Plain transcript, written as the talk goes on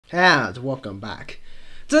And welcome back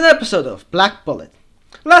to an episode of Black Bullet.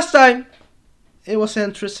 Last time, it was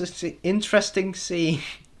interesting seeing.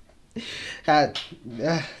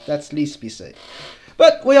 That's least be said.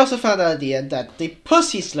 But we also found out at the end that the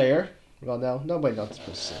Pussy Slayer, well no wait, not the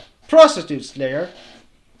Pussy Slayer, Prostitute Slayer,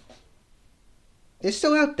 is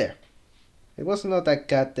still out there. It wasn't not that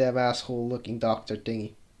goddamn asshole looking doctor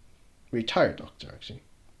thingy. Retired doctor, actually.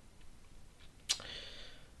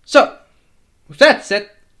 So, with that said,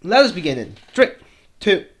 let us begin in 3,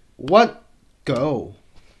 2, 1, go.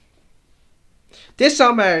 This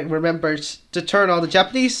time I remembered to turn on the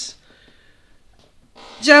Japanese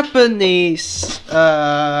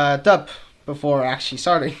dub before actually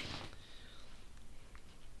starting.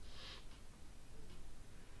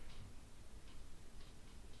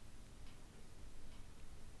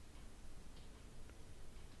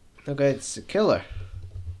 Okay, it's a killer.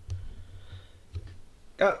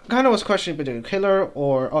 Kind of was questioning between killer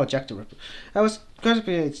or Jack the Ripper. I was going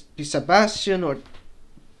to be Sebastian or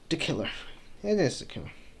the killer. It is the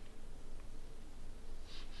killer.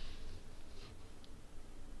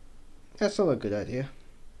 That's not a good idea.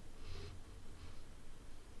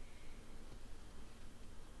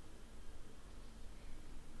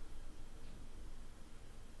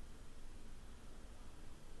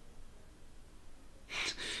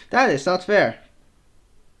 That is not fair.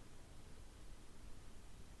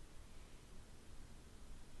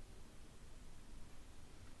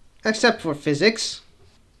 Except for physics.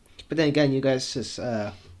 But then again, you guys just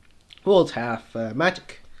won't have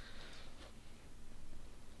magic.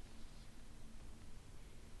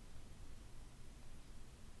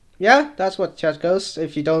 Yeah, that's what chat goes.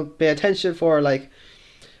 If you don't pay attention for like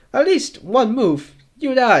at least one move,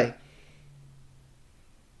 you die.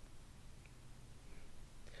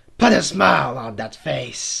 Put a smile on that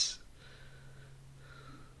face.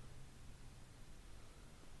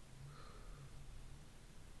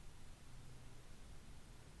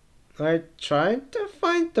 I'm trying to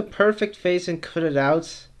find the perfect face and cut it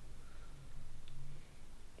out.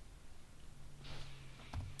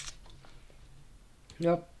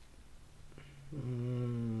 Yep.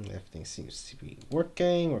 Everything seems to be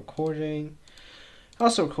working, recording.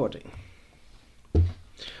 Also recording.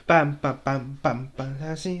 Bam bam bam bam bam.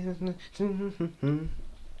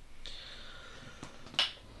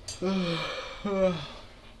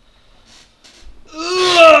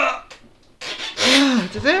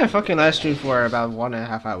 Today I fucking live streamed for about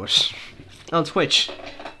 1.5 hours on Twitch.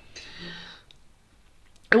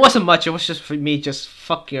 It wasn't much, it was just for me just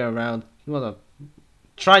fucking around. Well,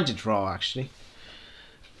 trying to draw actually.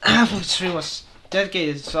 Half of the stream was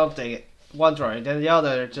dedicated to something, one drawing, then the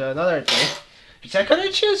other to another thing. Because I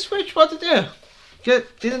couldn't choose which one to do.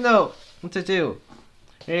 Didn't know what to do.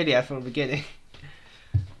 Really, from the beginning.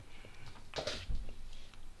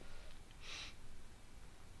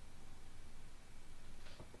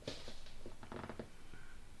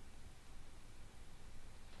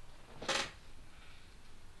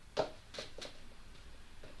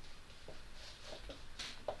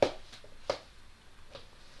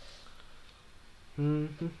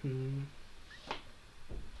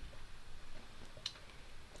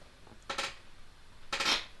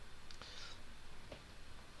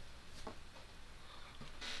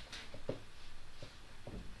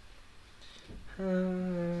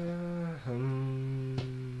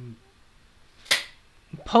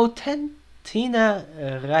 Potentina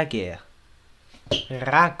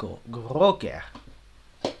Groger.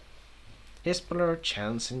 Hispler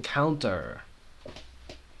chance encounter.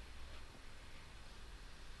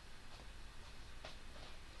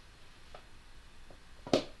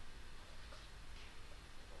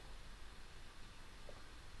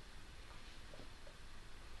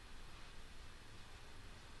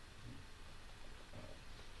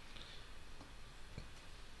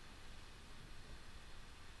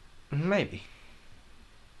 Maybe.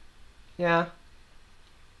 Yeah.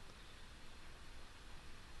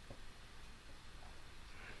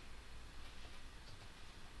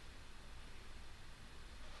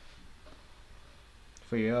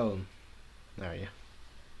 For your own area.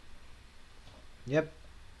 Yep.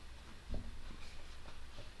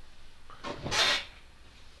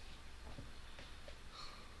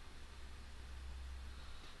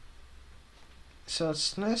 So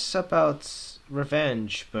it's less about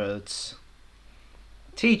revenge, but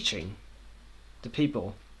teaching the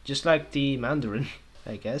people, just like the Mandarin,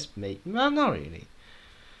 I guess. Maybe. Well, not really.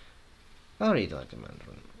 Not really like the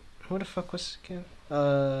Mandarin. Who the fuck was it again?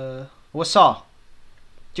 Was Saw.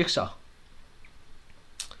 Jigsaw.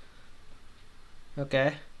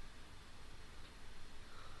 Okay.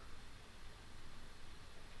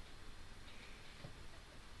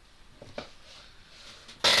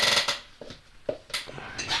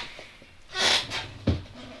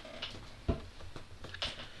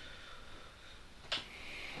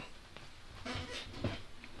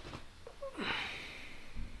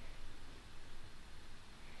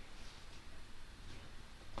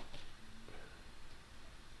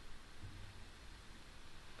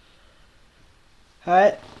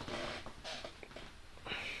 I.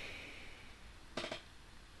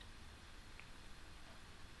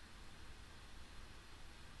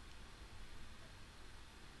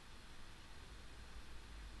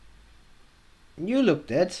 You look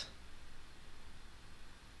dead.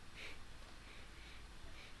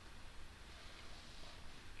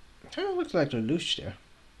 Kind of looks like Lelouch there.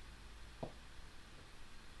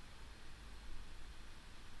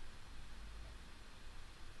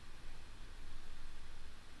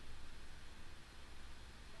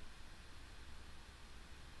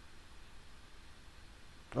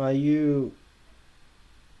 Are you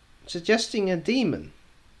suggesting a demon?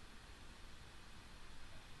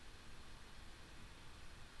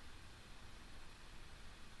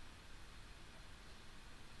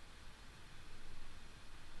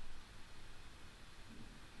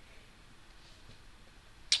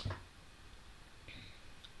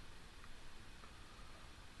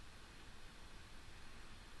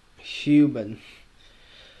 Human.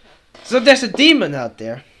 So there's a demon out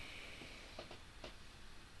there.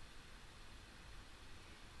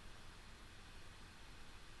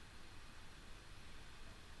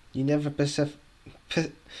 You never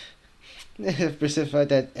specified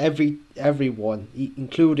that everyone,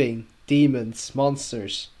 including demons,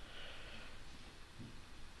 monsters.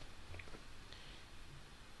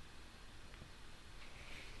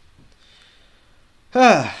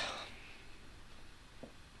 Ah.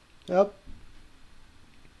 Well,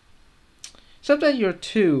 sometimes you're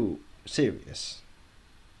too serious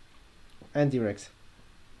and direct.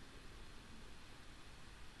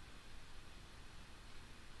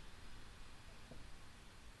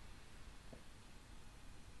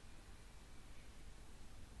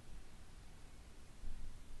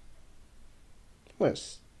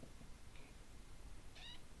 Yes.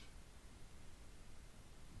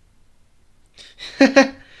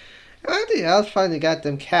 I think I'll find the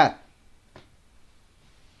goddamn cat.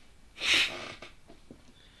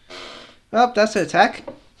 Well, that's an attack.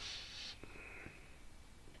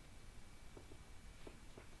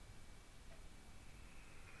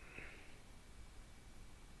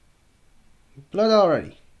 Blood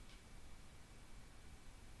already.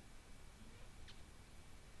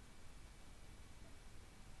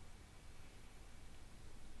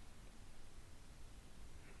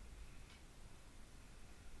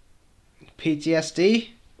 PTSD?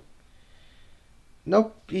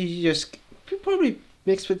 Nope, he just probably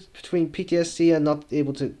mixed between PTSD and not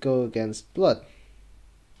able to go against blood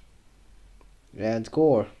and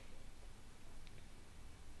gore.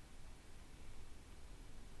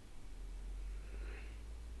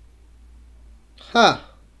 Huh.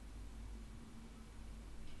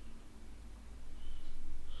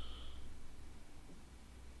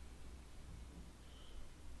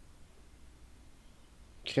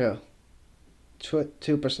 Cool.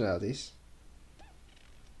 Two personalities.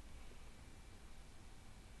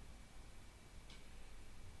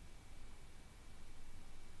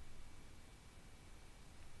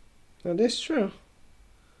 That is true.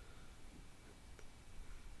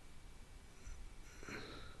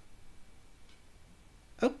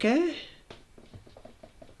 Okay.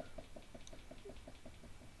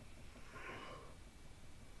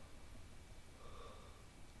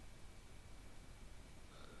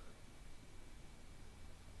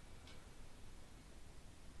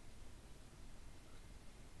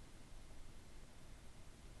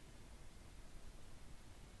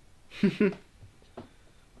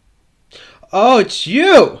 Oh, it's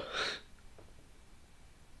you!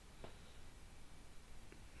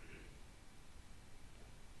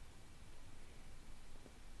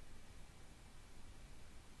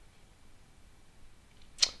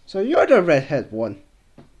 So you're the redhead one.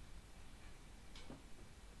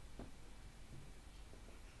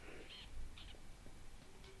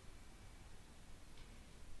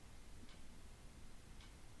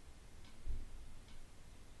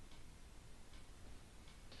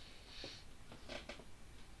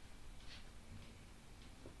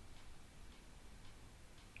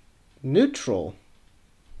 Neutral.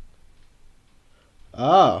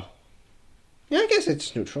 Oh. Yeah, I guess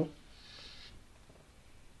it's neutral.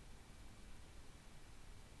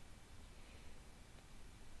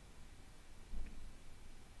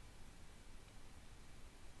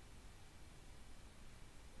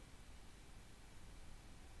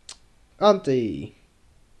 Auntie.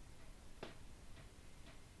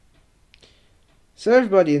 So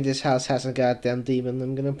everybody in this house has a goddamn demon,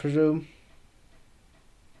 I'm gonna presume.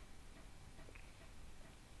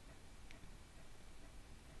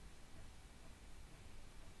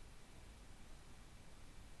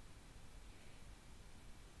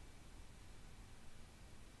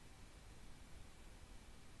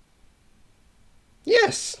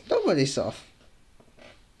 Yes, nobody saw.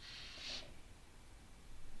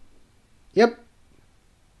 Yep.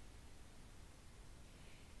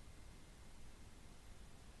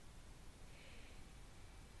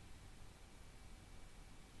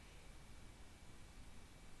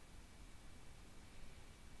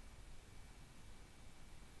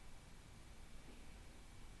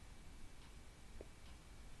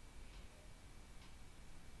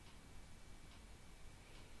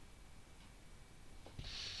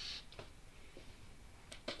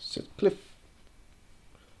 Said Cliff.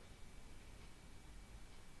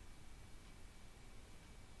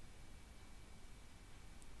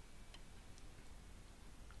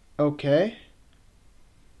 Okay.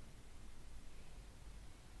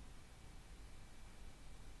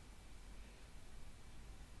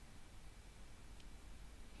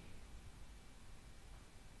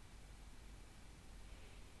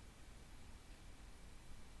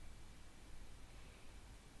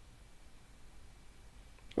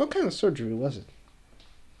 What kind of surgery was it?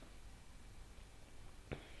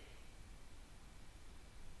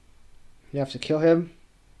 You have to kill him?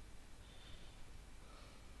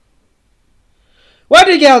 Why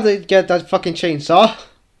did you get that fucking chainsaw?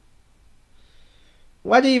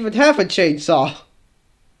 Why do you even have a chainsaw?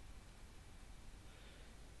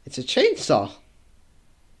 It's a chainsaw.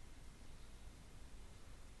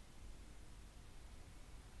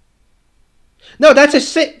 No, that's a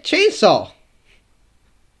chainsaw.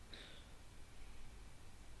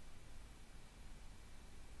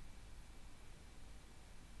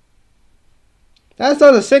 That's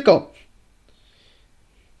not a sickle.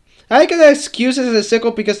 I can excuse it as a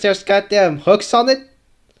sickle because there's goddamn hooks on it.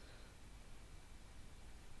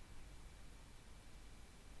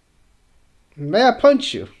 May I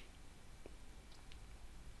punch you?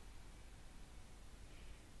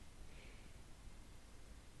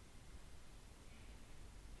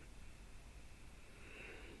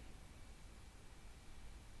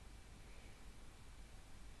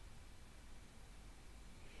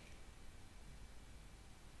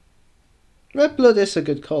 Red blood is a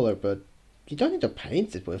good color, but you don't need to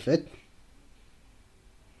paint it with it.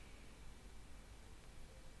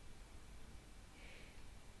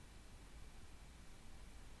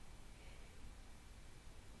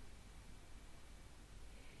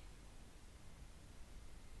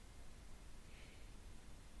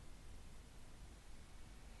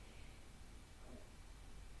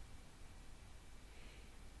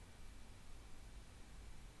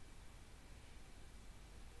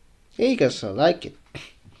 He doesn't like it.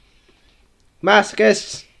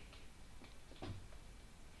 Masochist.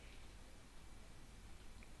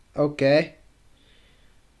 Okay.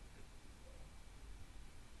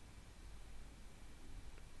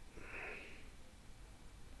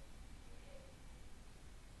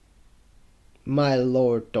 My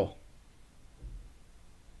lordo.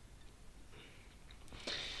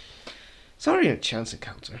 Sorry, a chance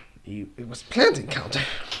encounter. It was planned encounter.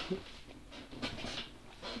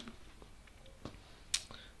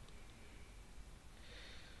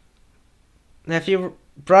 Have you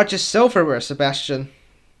brought your silverware, Sebastian?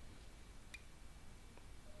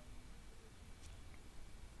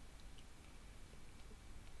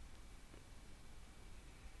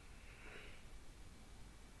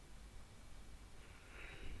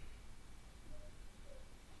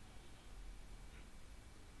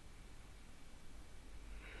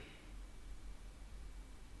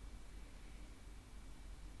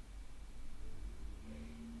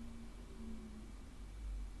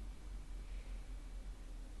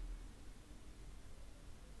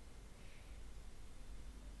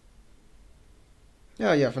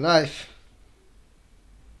 Oh, you have a knife.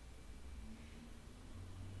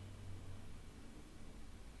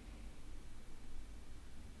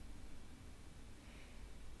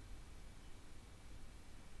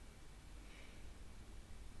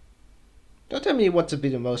 Don't tell me you want to be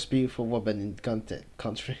the most beautiful woman in the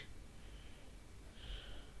country.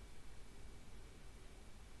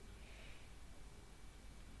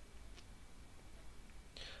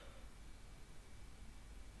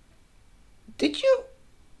 Did you?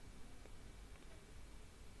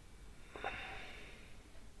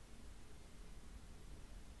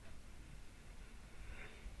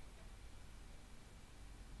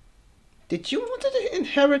 Did you want to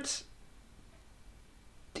inherit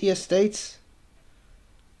the estates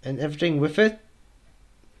and everything with it?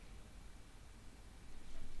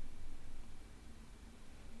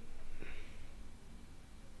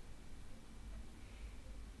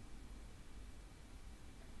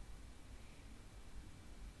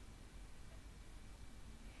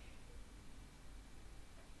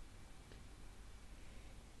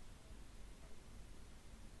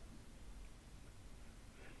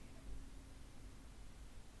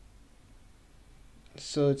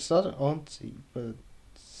 So it's not an auntie, but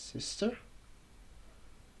sister?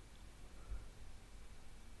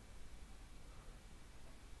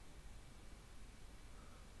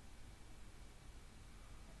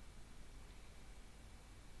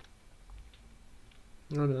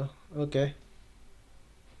 No, no. Okay.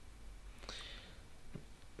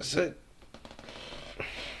 So.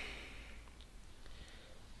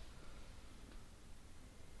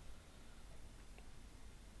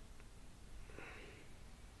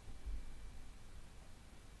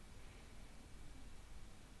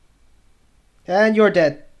 And you're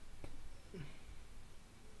dead.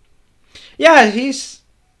 Yeah, he's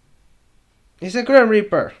a Grim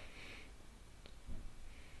Reaper.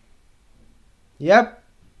 Yep.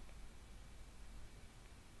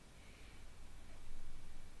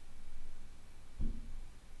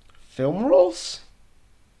 Film rolls?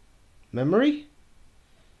 Memory?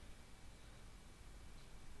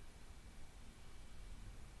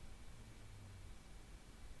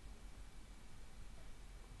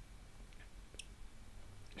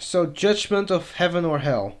 So judgment of heaven or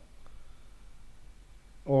hell?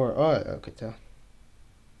 Or oh, I could tell.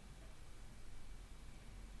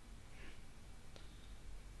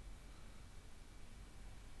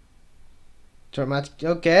 Dramatic.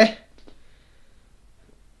 Okay.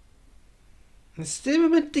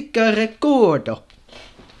 Estremamente recordo.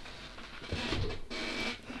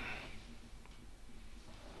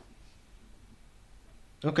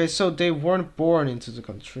 Okay, so they weren't born into the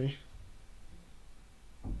country.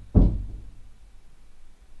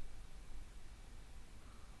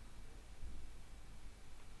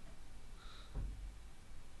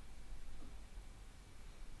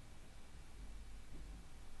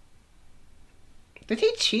 Did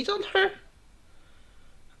he cheat on her?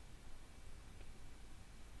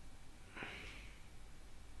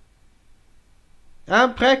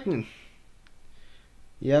 I'm pregnant.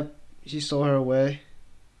 Yep, she stole her away.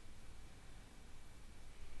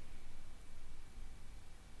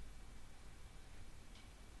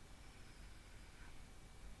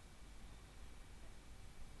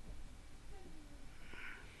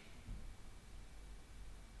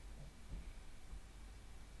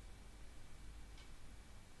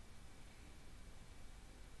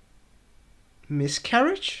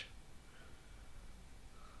 Miscarriage?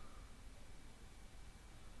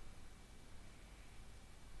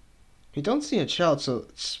 You don't see a child, so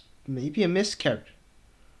it's maybe a miscarriage.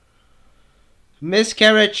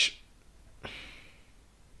 Miscarriage!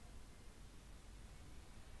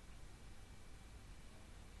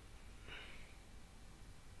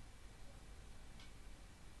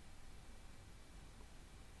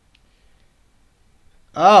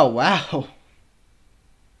 Oh, wow.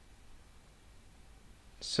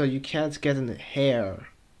 So you can't get an hair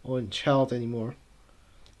or a child anymore.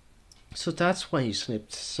 So that's why you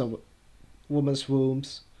snipped some woman's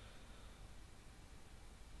wombs.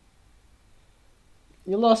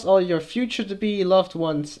 You lost all your future to be loved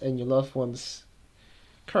ones and your loved ones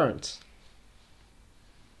current.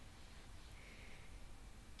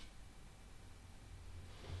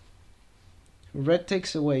 Red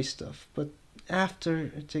takes away stuff, but after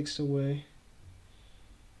it takes away.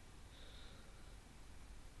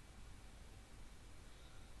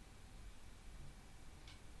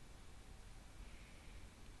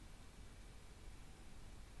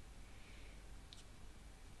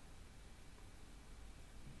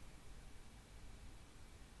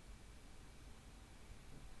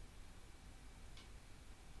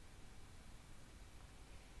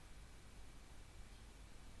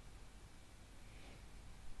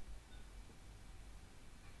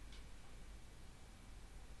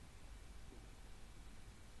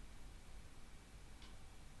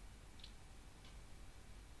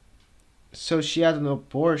 So she had an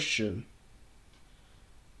abortion.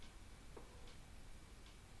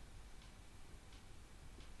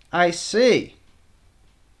 I see.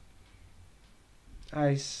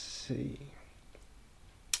 I see.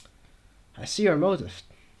 I see your motive.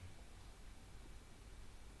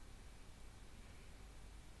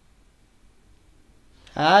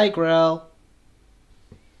 Hi, Grell.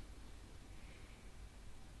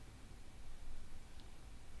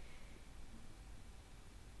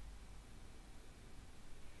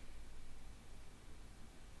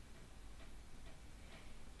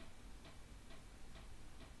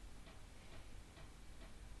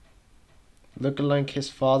 Looking like his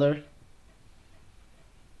father.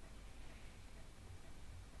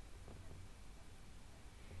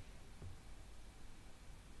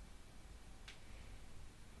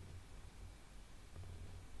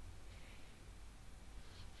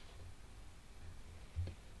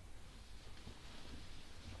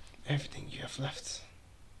 Everything you have left.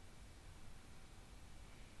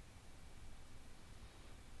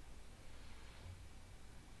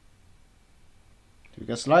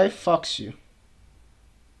 Because life fucks you.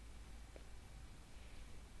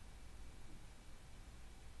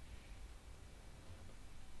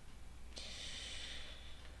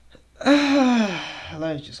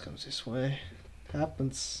 Life just comes this way.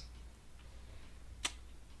 Happens.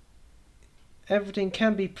 Everything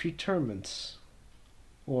can be predetermined.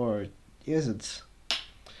 Or isn't.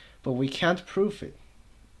 But we can't prove it.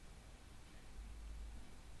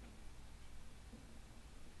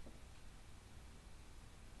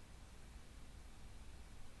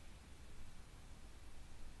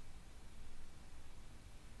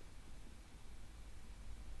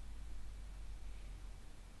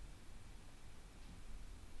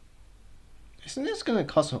 Isn't this gonna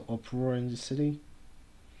cause an uproar in the city?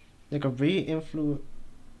 Like a really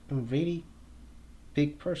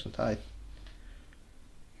big person died.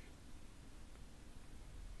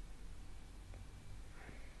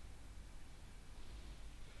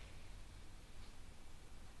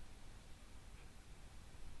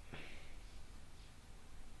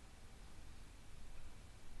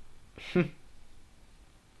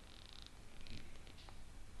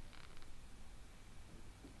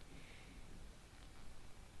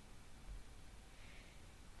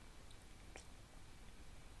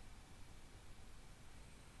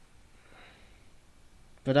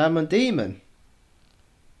 But I'm a demon.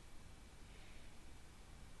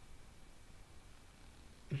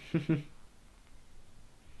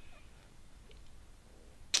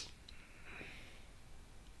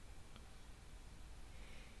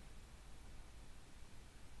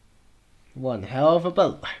 One hell of a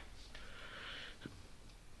butler.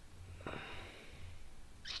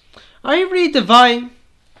 Are you really divine?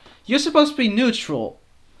 You're supposed to be neutral.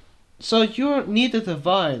 So you're neither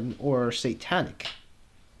divine or satanic.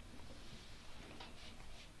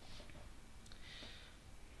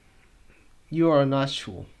 You are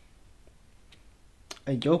natural.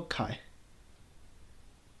 A yokai.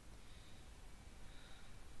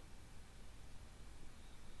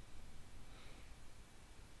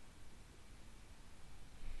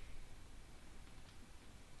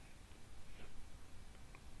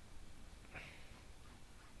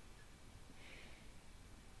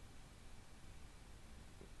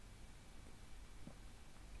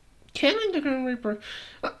 Killing the Grim Reaper?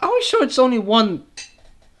 Are we sure it's only one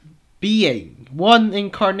being, one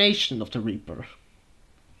incarnation of the Reaper?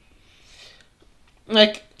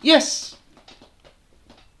 Like, yes.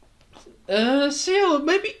 So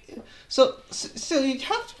maybe. So you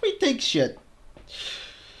have to rethink shit.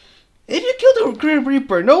 If you kill the Grim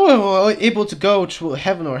Reaper, no one will be able to go to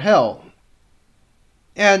heaven or hell.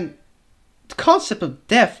 And the concept of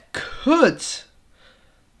death could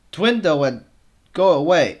dwindle and go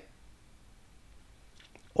away.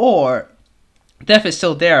 Or death is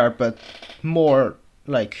still there, but more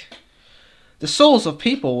like the souls of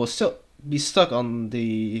people will still be stuck in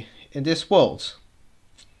this world.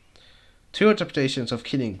 Two interpretations of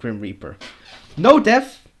killing Grim Reaper: no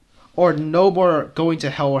death, or no more going to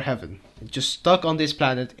hell or heaven. Just stuck on this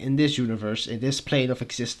planet, in this universe, in this plane of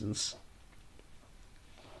existence.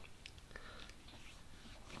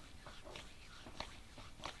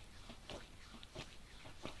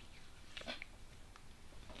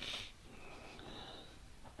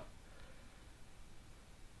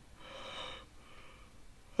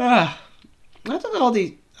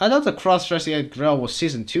 I thought the cross-dressing at Grell was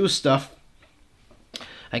season 2 stuff.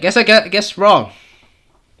 I guess wrong.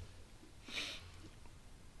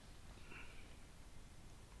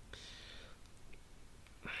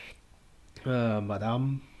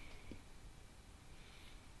 Madame.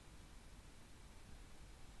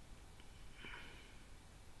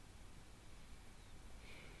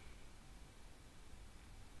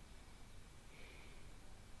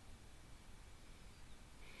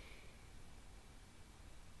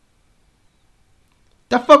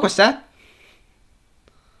 The fuck was that?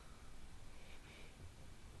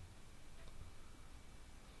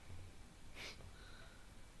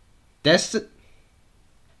 That's the...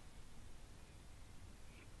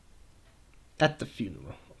 At the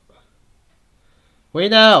funeral.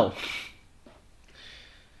 Wait now.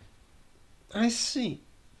 I see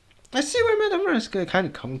where Madame is kind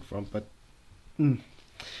of coming from, but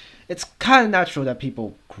it's kind of natural that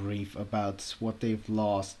people grieve about what they've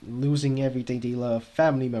lost, losing everything they love,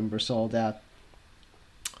 family members, all that.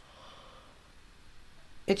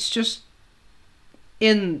 It's just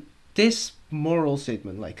in this moral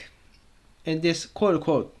statement, like in this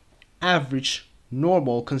quote-unquote average,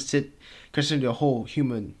 normal, considering the whole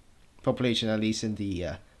human population, at least in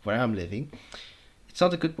the where I'm living, it's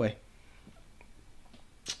not a good way.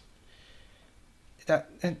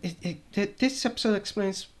 This episode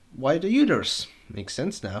explains why the uterus makes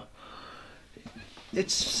sense now.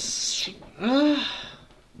 It's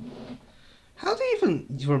how do you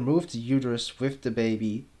even remove the uterus with the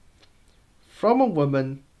baby from a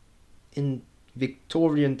woman in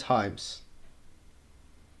Victorian times?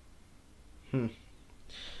 Hmm.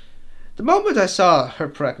 The moment I saw her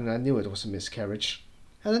pregnant, I knew it was a miscarriage.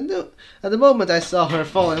 And I knew, at the moment I saw her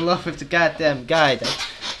fall in love with the goddamn guy that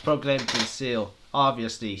proclaimed to the seal,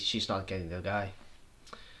 obviously she's not getting the guy.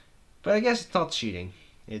 But I guess it's not cheating.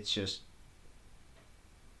 It's just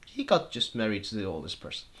he got just married to the oldest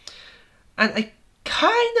person, and it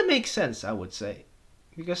kind of makes sense, I would say,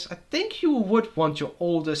 because I think you would want your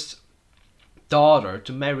oldest daughter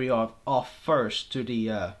to marry off first to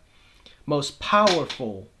the most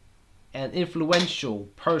powerful and influential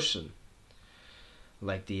person,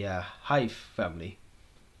 like the Hive family.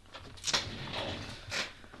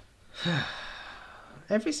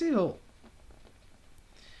 Every single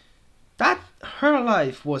that her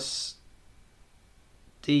life was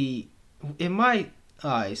the in my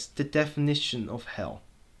eyes the definition of hell.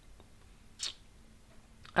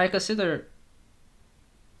 I consider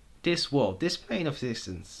this world, this plane of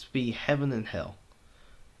existence, to be heaven and hell,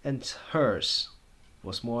 and hers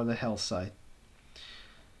was more the hell side.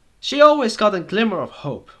 She always got a glimmer of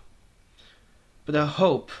hope, but the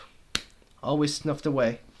hope always snuffed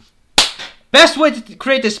away. Best way to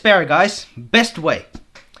create despair, guys. Best way.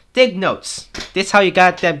 Take notes. This is how you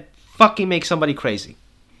goddamn fucking make somebody crazy.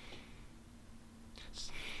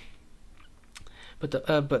 But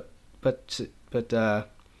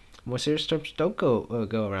more serious terms, don't go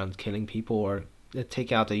around killing people or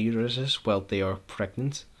take out their uteruses while they are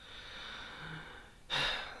pregnant.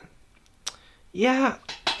 Yeah,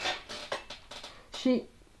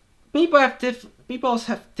 people have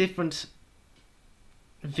different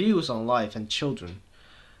views on life and children.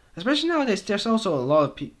 Especially nowadays, there's also a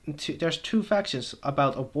lot of there's two factions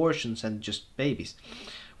about abortions and just babies.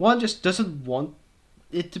 One just doesn't want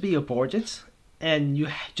it to be aborted, and you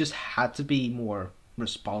just had to be more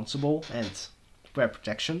responsible and wear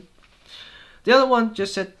protection. The other one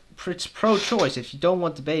just said it's pro-choice. If you don't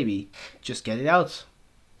want the baby, just get it out.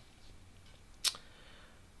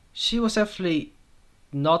 She was definitely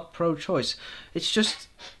not pro-choice. It's just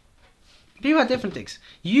people have different things.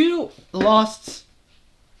 You lost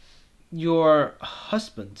your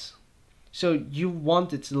husband, so you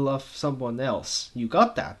wanted to love someone else. You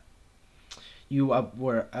got that. You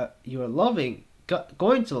were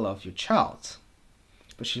going to love your child,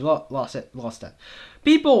 but she lost that.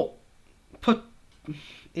 People put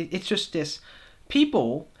it's just this.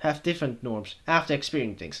 People have different norms after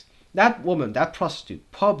experiencing things. That woman, that prostitute,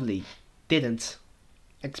 probably didn't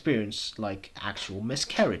experience like actual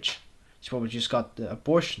miscarriage. She probably just got the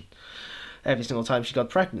abortion every single time she got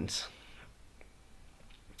pregnant.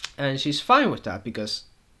 And she's fine with that because,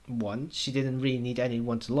 one, she didn't really need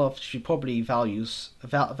anyone to love. She probably valued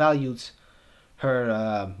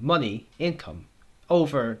her money, income,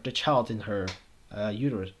 over the child in her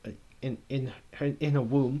uterus, in her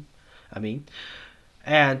womb. I mean,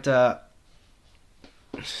 and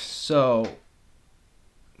so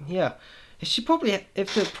yeah,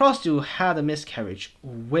 if the prostitute had a miscarriage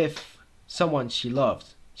with someone she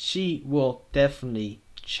loved, she will definitely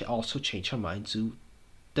also change her mind to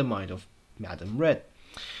the mind of Madame Red.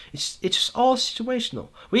 It's just all situational.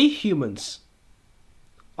 We humans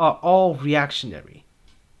are all reactionary.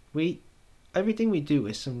 Everything we do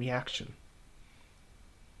is a reaction.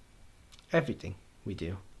 Everything we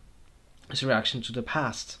do is a reaction to the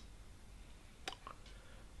past.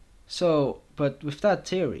 So, but with that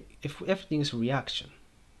theory, if everything is a reaction,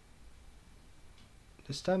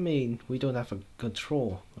 does that mean we don't have a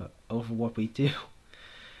control over what we do?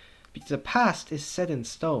 Because the past is set in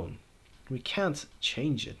stone. We can't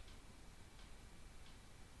change it.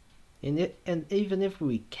 And even if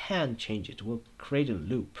we can change it, we'll create a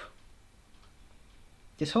loop.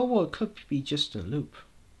 This whole world could be just a loop.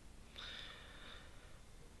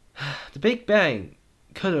 The Big Bang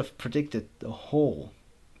could have predicted the whole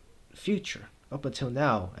future up until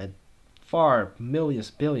now and far millions,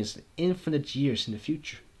 billions, infinite years in the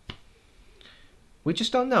future. We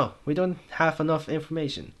just don't know. We don't have enough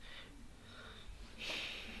information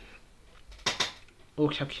or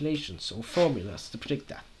calculations or formulas to predict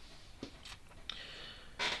that.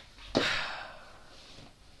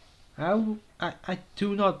 I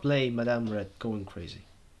do not blame Madame Red going crazy.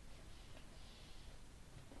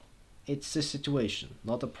 It's the situation,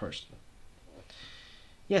 not the person.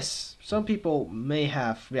 Yes, some people may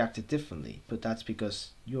have reacted differently, but that's because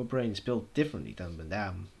your brain is built differently than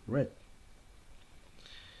Madame Red.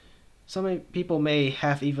 Some people may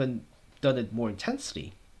have even done it more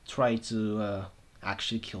intensely, try to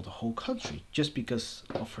actually kill the whole country just because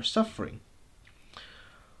of her suffering.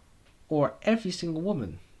 Or every single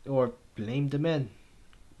woman, or blame the men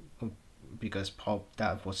because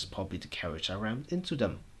that was probably the carriage I rammed into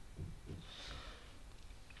them.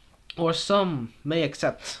 Or some may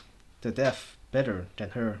accept the death better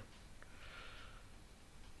than her.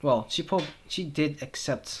 Well, she did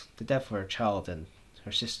accept the death of her child and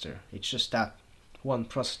her sister. It's just that one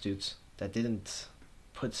prostitute that didn't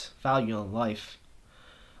put value on life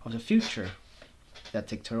of the future that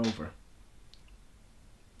ticked her over.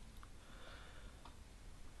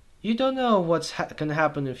 You don't know what's gonna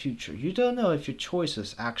happen in the future. You don't know if your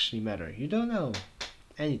choices actually matter. You don't know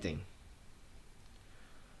anything.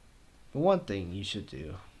 But one thing you should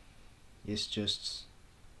do is just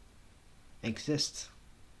exist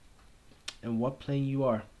in what plane you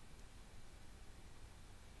are.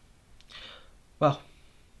 Well,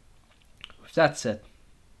 with that said,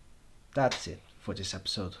 that's it for this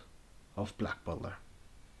episode of Black Butler.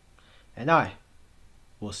 And I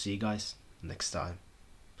will see you guys next time.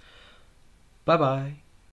 Bye bye.